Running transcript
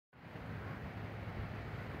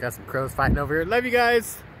Got some crows fighting over here. Love you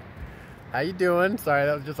guys. How you doing? Sorry,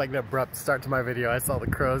 that was just like an abrupt start to my video. I saw the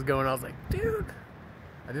crows going. I was like, dude.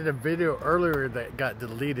 I did a video earlier that got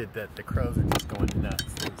deleted that the crows are just going nuts.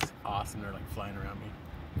 It was awesome. They're like flying around me.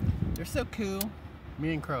 They're so cool.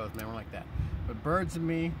 Me and crows, man, we're like that. But birds and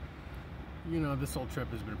me, you know, this whole trip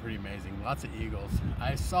has been pretty amazing. Lots of eagles.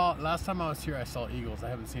 I saw, last time I was here, I saw eagles. I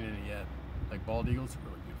haven't seen any yet. Like bald eagles,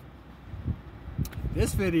 really beautiful.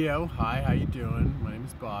 This video, hi, how you doing? My name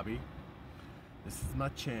is Bobby. This is my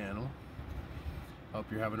channel. Hope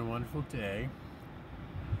you're having a wonderful day.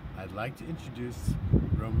 I'd like to introduce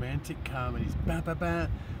romantic comedies. Bah, bah, bah.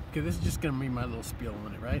 Okay, this is just gonna be my little spiel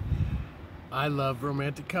on it, right? I love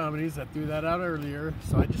romantic comedies. I threw that out earlier,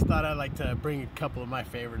 so I just thought I'd like to bring a couple of my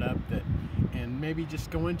favorite up and maybe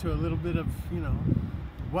just go into a little bit of, you know,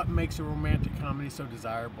 what makes a romantic comedy so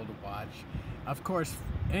desirable to watch. Of course,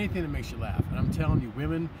 anything that makes you laugh. And I'm telling you,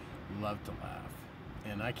 women love to laugh.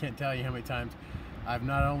 And I can't tell you how many times I've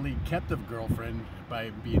not only kept a girlfriend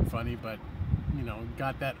by being funny, but, you know,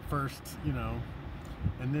 got that first, you know,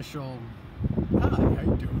 initial, hi, how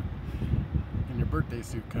you doing? In your birthday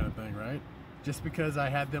suit kind of thing, right? Just because I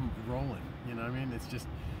had them rolling, you know what I mean? It's just,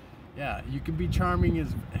 yeah, you can be charming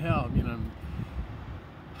as hell, you know.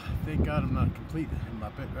 Thank God I'm not a complete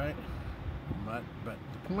Muppet, right? But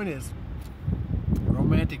the point is,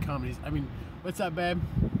 romantic comedies, I mean, what's up, babe?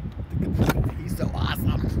 He's so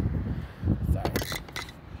awesome. Sorry.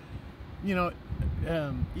 You know,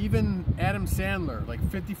 even Adam Sandler, like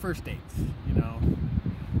 50 First Dates, you know.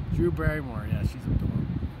 Drew Barrymore, yeah, she's adorable.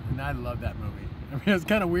 And I love that movie. I mean, it's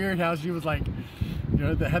kind of weird how she was like, you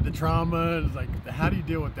know, they had the trauma. It was like, how do you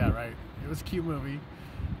deal with that, right? It was a cute movie.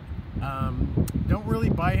 Don't really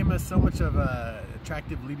buy him as so much of a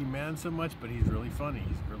attractive leading man so much, but he's really funny.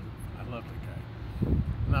 He's really, I love that guy.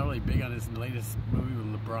 I'm not really big on his latest movie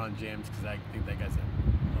with LeBron James because I think that guy's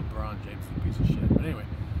a LeBron James is a piece of shit. But anyway,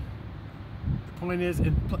 the point is,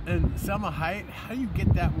 in Selma Hayek, how do you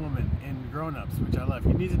get that woman in Grown Ups, which I love?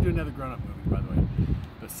 He needs to do another Grown Up movie, by the way.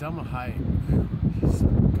 But Selma Hayek, she's a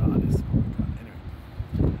goddess. Oh my God.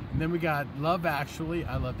 Anyway, and then we got Love Actually.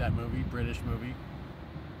 I love that movie, British movie.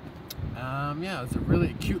 Yeah, it's a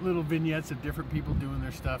really cute little vignettes of different people doing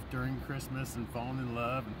their stuff during Christmas and falling in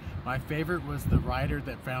love. And my favorite was the writer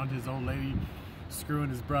that found his old lady screwing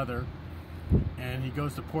his brother, and he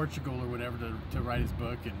goes to Portugal or whatever to write his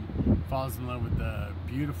book and falls in love with the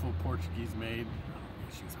beautiful Portuguese maid.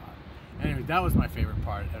 Oh, she was hot. Anyway, that was my favorite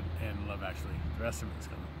part and Love Actually. The rest of it was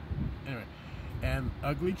coming. Anyway, and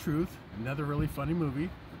Ugly Truth, another really funny movie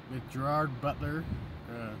with Gerard Butler.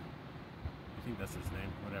 I think that's his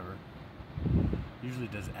name, whatever. Usually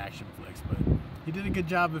does action flicks, but he did a good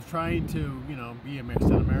job of trying to, you know, be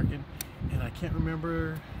still American. And I can't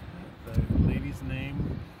remember the lady's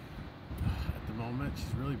name at the moment.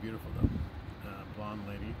 She's really beautiful though, blonde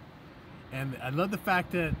lady. And I love the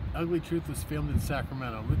fact that Ugly Truth was filmed in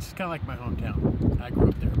Sacramento, which is kind of like my hometown. I grew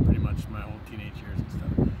up there pretty much my whole teenage years and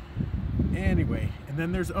stuff. Anyway, and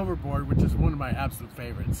then there's Overboard, which is one of my absolute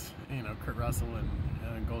favorites. You know, Kurt Russell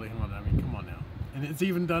and Goldie Hawn. I mean, come on now. And it's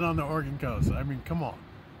even done on the Oregon coast. I mean, come on.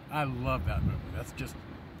 I love that movie. That's just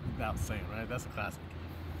without saying, right? That's a classic.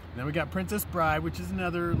 And then we got Princess Bride, which is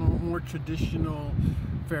another little more traditional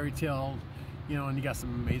fairy tale, you know, and you got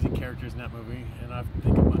some amazing characters in that movie. And I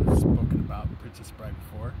think I might have spoken about Princess Bride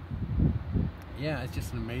before. Yeah, it's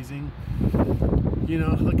just an amazing, you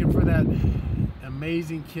know, looking for that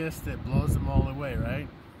amazing kiss that blows them all away, right?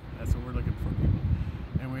 That's what we're looking for, people.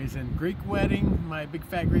 Anyways, in Greek Wedding, my big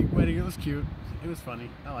fat Greek wedding, it was cute. It was funny.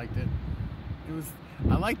 I liked it.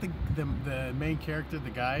 I liked the main character, the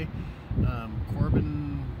guy,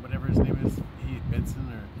 Corbin, whatever his name is,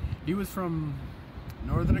 he was from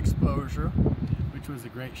Northern Exposure, which was a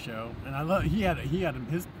great show, and I love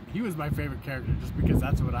he was my favorite character just because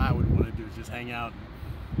that's what I would want to do, is just hang out,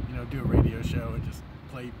 and, you know, do a radio show and just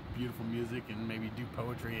play beautiful music and maybe do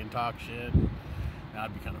poetry and talk shit.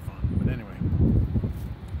 That'd be kind of fun. But anyway,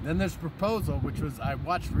 then there's Proposal, which was I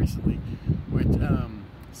watched recently, with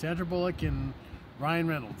Sandra Bullock and Ryan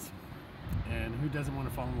Reynolds. And who doesn't want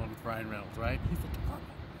to fall in love with Ryan Reynolds, right? He's the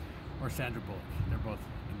department. Or Sandra Bullock. They're both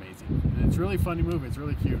amazing. And it's a really funny movie. It's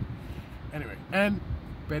really cute. Anyway, and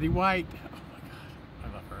Betty White. Oh my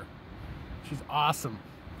God, I love her. She's awesome.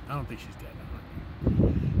 I don't think she's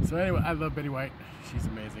dead. So anyway, I love Betty White. She's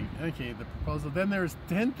amazing. Okay, The Proposal. Then there's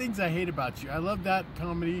 10 Things I Hate About You. I love that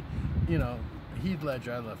comedy. You know, Heath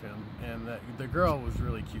Ledger, I love him. And the girl was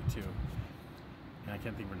really cute too. And I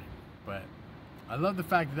can't think of her name. But I love the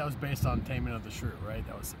fact that that was based on Taming of the Shrew, right?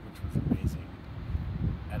 Which was amazing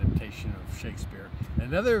adaptation of Shakespeare.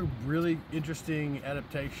 Another really interesting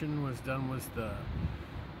adaptation was the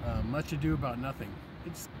Much Ado About Nothing.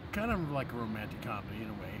 It's kind of like a romantic comedy in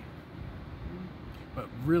a way, but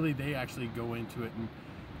really they actually go into it, and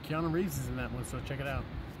Keanu Reeves is in that one, so check it out.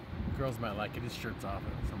 Girls might like it. His shirt's off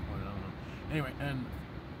at some point, I don't know. Anyway, and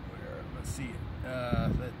let's see,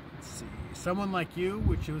 Someone Like You,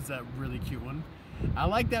 which was that really cute one. I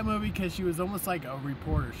like that movie because she was almost like a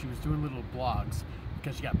reporter. She was doing little blogs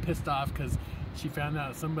because she got pissed off because she found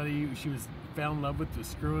out somebody she fell in love with was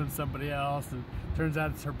screwing somebody else, and turns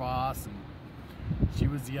out it's her boss, and she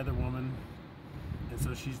was the other woman, and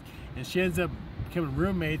so she ends up becoming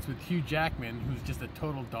roommates with Hugh Jackman, who's just a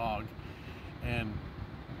total dog, and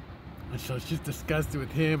so she's disgusted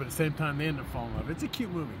with him, but at the same time they end up falling in love. It's a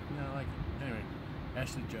cute movie, you know, like, anyway,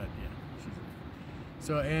 Ashley Judd, yeah.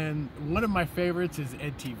 So, and one of my favorites is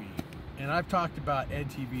Ed TV, and I've talked about Ed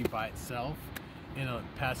TV by itself in a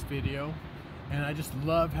past video, and I just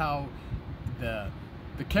love how the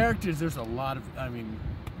characters, there's a lot of, I mean,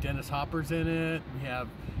 Dennis Hopper's in it, we have,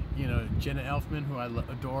 you know, Jenna Elfman, who I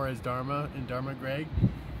adore as Dharma and Dharma Greg,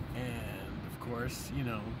 and of course, you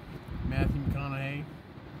know, Matthew McConaughey,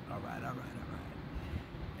 all right,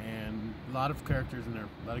 and a lot of characters in there,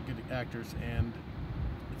 a lot of good actors, and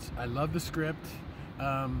I love the script.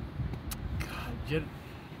 Ellen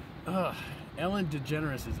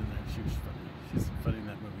DeGeneres is in there. She was funny. She's funny in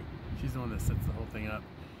that movie. She's the one that sets the whole thing up,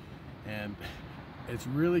 and it's a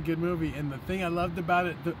really good movie. And the thing I loved about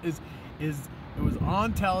it is it was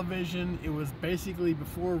on television. It was basically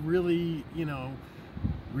before really, you know,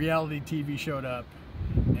 reality TV showed up,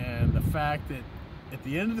 and the fact that at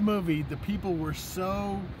the end of the movie, the people were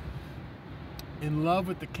so in love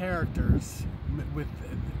with the characters, with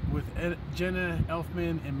Jenna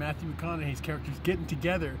Elfman and Matthew McConaughey's characters getting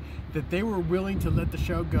together, that they were willing to let the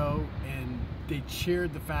show go, and they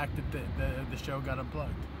cheered the fact that the show got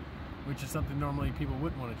unplugged, which is something normally people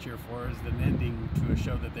wouldn't want to cheer for, is an ending to a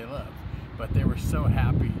show that they love. But they were so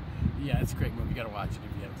happy. Yeah, it's a great movie. You gotta watch it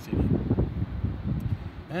if you haven't seen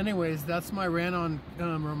it. Anyways, that's my rant on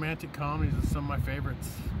romantic comedies. It's some of my favorites,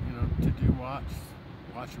 you know, to do.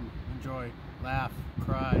 Watch them, enjoy, laugh,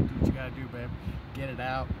 cry, do what you gotta do, babe. Get it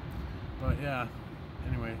out. But yeah,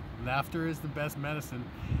 anyway, laughter is the best medicine.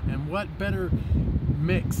 And what better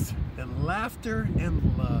mix than laughter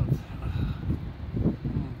and love?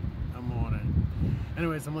 I'm on it.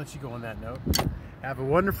 Anyways, I'm gonna let you go on that note. Have a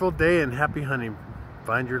wonderful day and happy hunting.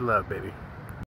 Find your love, baby.